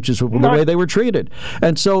commodities, which is the way they were treated.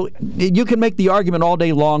 And so you can make the argument all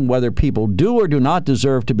day long whether people do or do not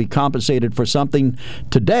deserve to be compensated for something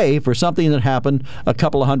today, for something that happened a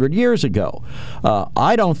couple of hundred years ago.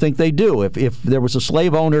 I don't think they do. If there was a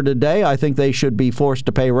slave owner today, I think they should be forced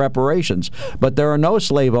to pay reparations. But there are no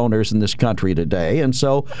slave owners in this country today, and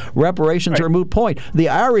so reparations are a moot point. The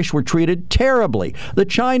Irish were treated terribly. The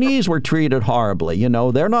Chinese were treated horribly. You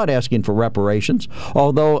know, they're not asking for reparations.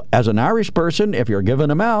 Although, as an Irish person, if you're giving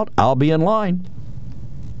them out, I'll be in line.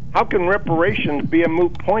 How can reparations be a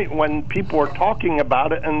moot point when people are talking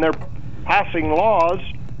about it and they're passing laws,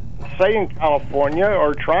 say in California,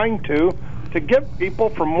 or trying to give people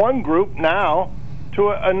from one group now to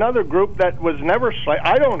another group that was never slave?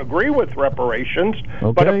 I don't agree with reparations,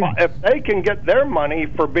 but if they can get their money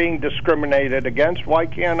for being discriminated against, why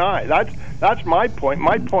can't I? That's my point.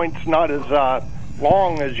 My point's not as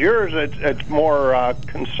long as yours. It's more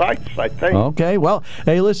concise, I think. Okay, well,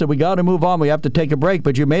 hey, listen, we got to move on. We have to take a break,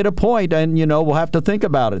 but you made a point, and, you know, we'll have to think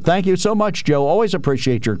about it. Thank you so much, Joe. Always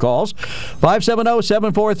appreciate your calls.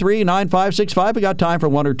 570-743-9565. We got time for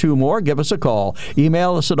one or two more. Give us a call.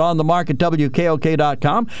 Email us at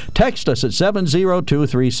onthemark@WKOK.com. Text us at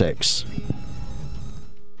 70236.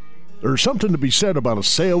 There's something to be said about a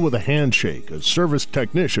sale with a handshake, a service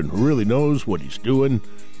technician who really knows what he's doing.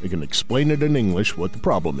 They can explain it in English what the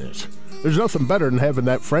problem is. There's nothing better than having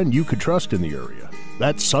that friend you could trust in the area.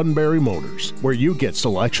 That's Sunbury Motors, where you get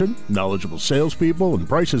selection, knowledgeable salespeople, and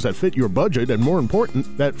prices that fit your budget, and more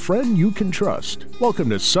important, that friend you can trust. Welcome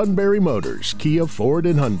to Sunbury Motors, Kia, Ford,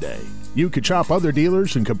 and Hyundai. You could shop other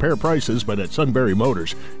dealers and compare prices, but at Sunbury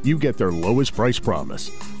Motors, you get their lowest price promise.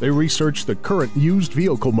 They research the current used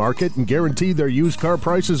vehicle market and guarantee their used car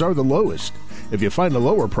prices are the lowest. If you find a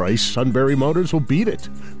lower price, Sunbury Motors will beat it.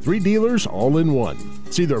 3 dealers all in one.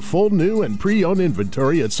 See their full new and pre-owned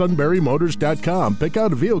inventory at sunburymotors.com. Pick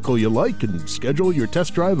out a vehicle you like and schedule your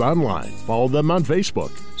test drive online. Follow them on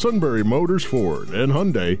Facebook. Sunbury Motors Ford and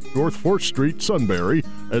Hyundai, North 4th Street, Sunbury,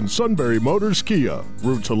 and Sunbury Motors Kia,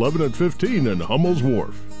 routes 11 and 15 in Hummel's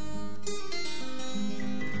Wharf.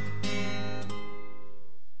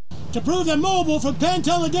 To prove that mobile from Penn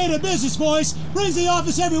Teledata Business Voice brings the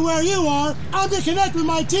office everywhere you are, I'm going to connect with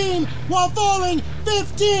my team while falling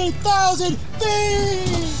 15,000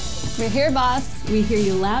 feet! We're here, boss. We hear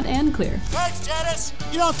you loud and clear. Thanks, Janice.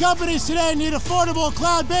 You know, companies today need affordable,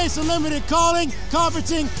 cloud-based, unlimited calling,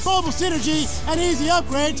 conferencing, mobile synergy, and easy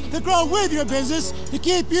upgrades to grow with your business to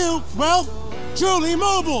keep you, well, truly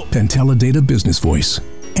mobile. Penn Teledata Business Voice.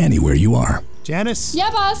 Anywhere you are. Janice? Yeah,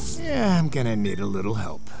 boss. Yeah, I'm going to need a little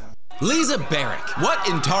help. Lisa Barrick, what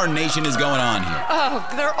in tarnation is going on here? Oh,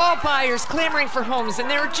 they're all buyers clamoring for homes, and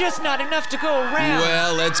there are just not enough to go around.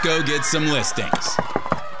 Well, let's go get some listings.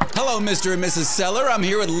 Hello, Mr. and Mrs. Seller. I'm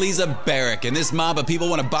here with Lisa Barrick, and this mob of people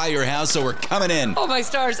want to buy your house, so we're coming in. Oh, my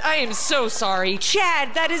stars, I am so sorry.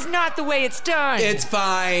 Chad, that is not the way it's done. It's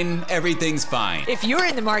fine. Everything's fine. If you're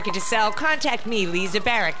in the market to sell, contact me, Lisa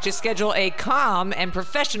Barrick, to schedule a calm and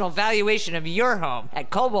professional valuation of your home at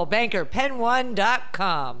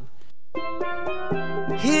ColdwellBankerPen1.com.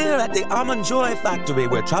 Here at the Almond Joy Factory,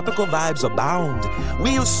 where tropical vibes abound,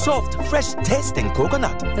 we use soft, fresh-tasting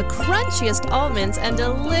coconut. The crunchiest almonds and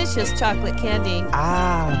delicious chocolate candy.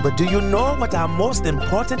 Ah, but do you know what our most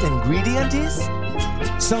important ingredient is?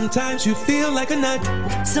 Sometimes you feel like a nut.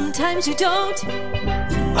 Sometimes you don't.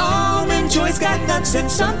 Almond Joy's got nuts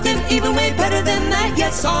and something even way better than that.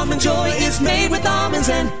 Yes, Almond Joy is made with almonds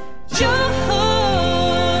and joy.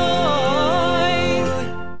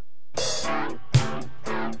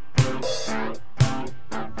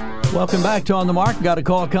 Welcome back to On the Mark. Got a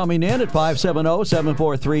call coming in at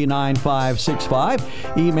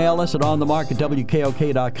 570-743-9565. Email us at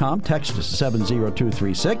onthemark@wkok.com. Text us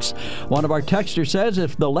 70236. One of our texters says,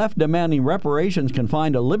 if the left demanding reparations can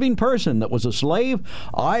find a living person that was a slave,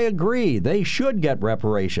 I agree. They should get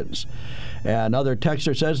reparations. Another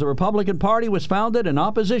texter says the Republican Party was founded in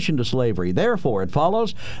opposition to slavery. Therefore, it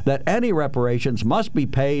follows that any reparations must be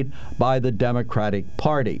paid by the Democratic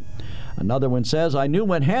Party. Another one says, I knew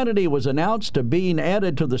when Hannity was announced to being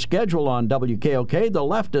added to the schedule on WKOK, the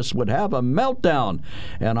leftists would have a meltdown,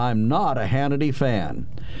 and I'm not a Hannity fan.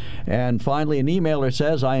 And finally, an emailer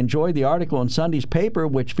says, I enjoyed the article in Sunday's paper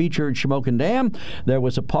which featured Shamokin Dam. There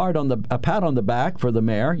was a pat on the back for the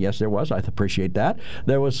mayor. Yes, there was. I appreciate that.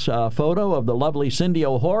 There was a photo of the lovely Cindy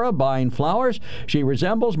O'Hora buying flowers. She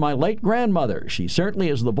resembles my late grandmother. She certainly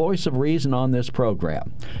is the voice of reason on this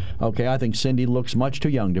program. Okay, I think Cindy looks much too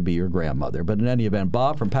young to be your grandmother. But in any event,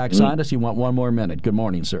 Bob from Paxidus, you want one more minute. Good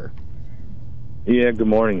morning, sir. Yeah, good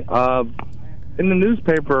morning. In the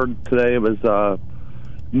newspaper today, it was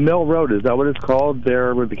Mill Road. Is that what it's called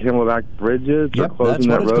there with the Camelback Bridges? Yep, They're closing that's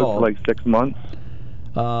what that it's road called. for like 6 months?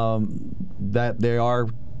 That they are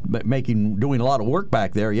doing a lot of work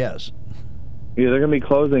back there, yes. Yeah, they're going to be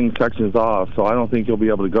closing sections off, so I don't think you'll be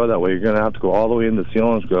able to go that way. You're going to have to go all the way into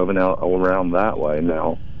Selinsgrove and out around that way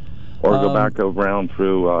now. Or go back around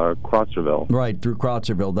through Crotzerville. Right, through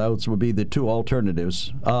Crotzerville. Those would be the two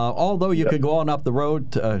alternatives. Although you could go on up the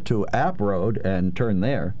road to App Road and turn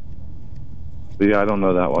there. Yeah, I don't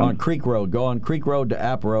know that one. On Creek Road. Go on Creek Road to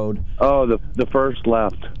App Road. Oh, the first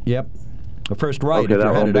left. Yep. The first right okay, if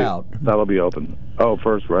you're headed out. That'll be open. Oh,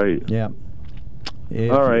 first right. Yeah.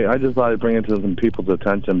 All right, I just thought I'd bring it to some people's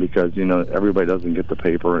attention because everybody doesn't get the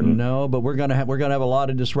paper. And no, but we're gonna have a lot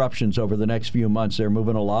of disruptions over the next few months. They're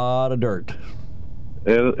moving a lot of dirt.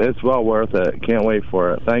 It's well worth it. Can't wait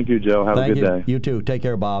for it. Thank you, Joe. Have a good day. You too. Take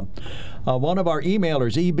care, Bob. One of our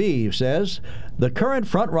emailers, EB, says, the current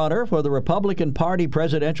frontrunner for the Republican Party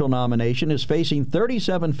presidential nomination is facing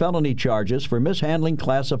 37 felony charges for mishandling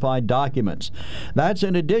classified documents. That's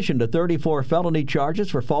in addition to 34 felony charges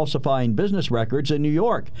for falsifying business records in New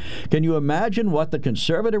York. Can you imagine what the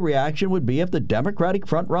conservative reaction would be if the Democratic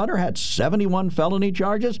frontrunner had 71 felony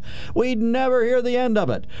charges? We'd never hear the end of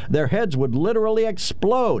it. Their heads would literally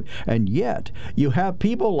explode. And yet, you have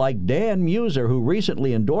people like Dan Muser, who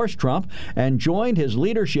recently endorsed Trump and joined his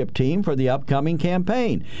leadership team for the upcoming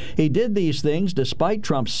campaign. He did these things despite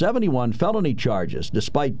Trump's 71 felony charges,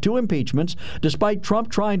 despite 2 impeachments, despite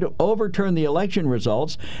Trump trying to overturn the election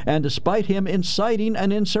results, and despite him inciting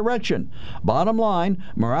an insurrection. Bottom line,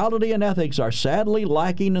 morality and ethics are sadly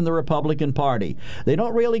lacking in the Republican Party. They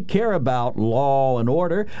don't really care about law and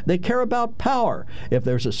order. They care about power. If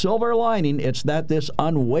there's a silver lining, it's that this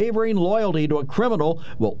unwavering loyalty to a criminal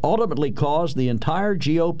will ultimately cause the entire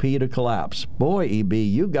GOP to collapse. Boy, EB,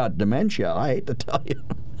 you got dementia. I hate to tell you.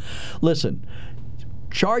 Listen,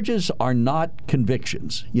 charges are not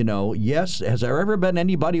convictions. Yes, has there ever been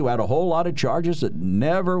anybody who had a whole lot of charges that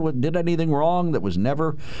never did anything wrong, that was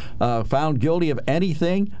never found guilty of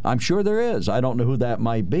anything? I'm sure there is. I don't know who that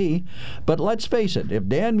might be. But let's face it, if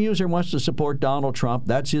Dan Muser wants to support Donald Trump,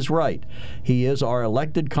 that's his right. He is our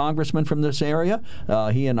elected congressman from this area.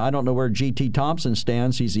 I don't know where G.T. Thompson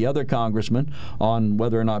stands. He's the other congressman on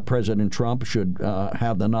whether or not President Trump should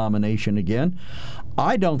have the nomination again.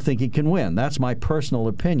 I don't think he can win. That's my personal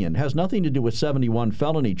opinion. It has nothing to do with 71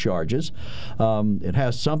 felony charges. It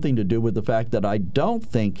has something to do with the fact that I don't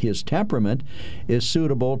think his temperament is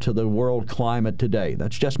suitable to the world climate today.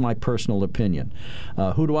 That's just my personal opinion.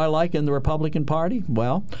 Who do I like in the Republican Party?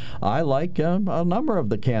 Well, I like a number of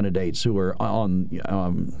the candidates who are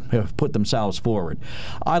have put themselves forward.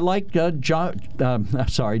 I like John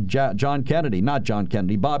Kennedy, not John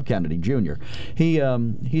Kennedy, Bob Kennedy Jr.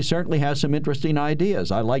 He certainly has some interesting ideas.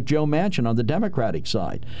 I like Joe Manchin on the Democratic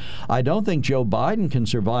side. I don't think Joe Biden can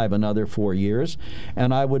survive another 4 years,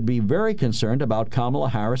 and I would be very concerned about Kamala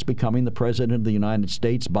Harris becoming the President of the United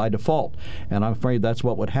States by default. And I'm afraid that's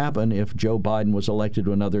what would happen if Joe Biden was elected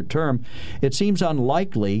to another term. It seems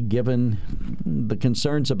unlikely, given the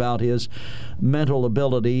concerns about his mental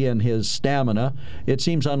ability and his stamina. It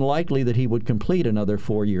seems unlikely that he would complete another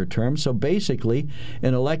 4-year term. So basically,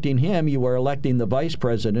 in electing him, you are electing the Vice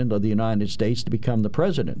President of the United States to become the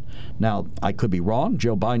President. Now, I could be wrong wrong.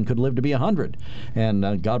 Joe Biden could live to be 100,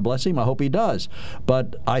 and God bless him. I hope he does.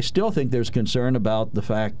 But I still think there's concern about the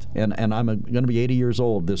fact, and I'm going to be 80 years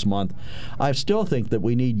old this month, I still think that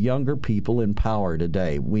we need younger people in power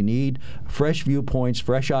today. We need fresh viewpoints,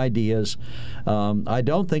 fresh ideas. I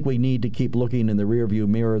don't think we need to keep looking in the rearview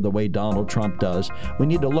mirror the way Donald Trump does. We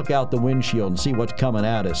need to look out the windshield and see what's coming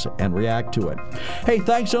at us and react to it. Hey,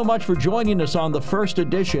 thanks so much for joining us on the first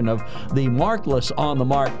edition of the Markless On the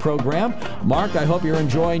Mark program. Mark, I hope you're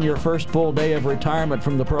enjoying your first full day of retirement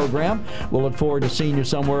from the program. We'll look forward to seeing you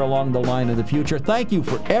somewhere along the line in the future. Thank you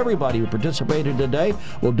for everybody who participated today.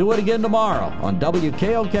 We'll do it again tomorrow on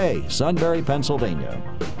WKOK, Sunbury, Pennsylvania.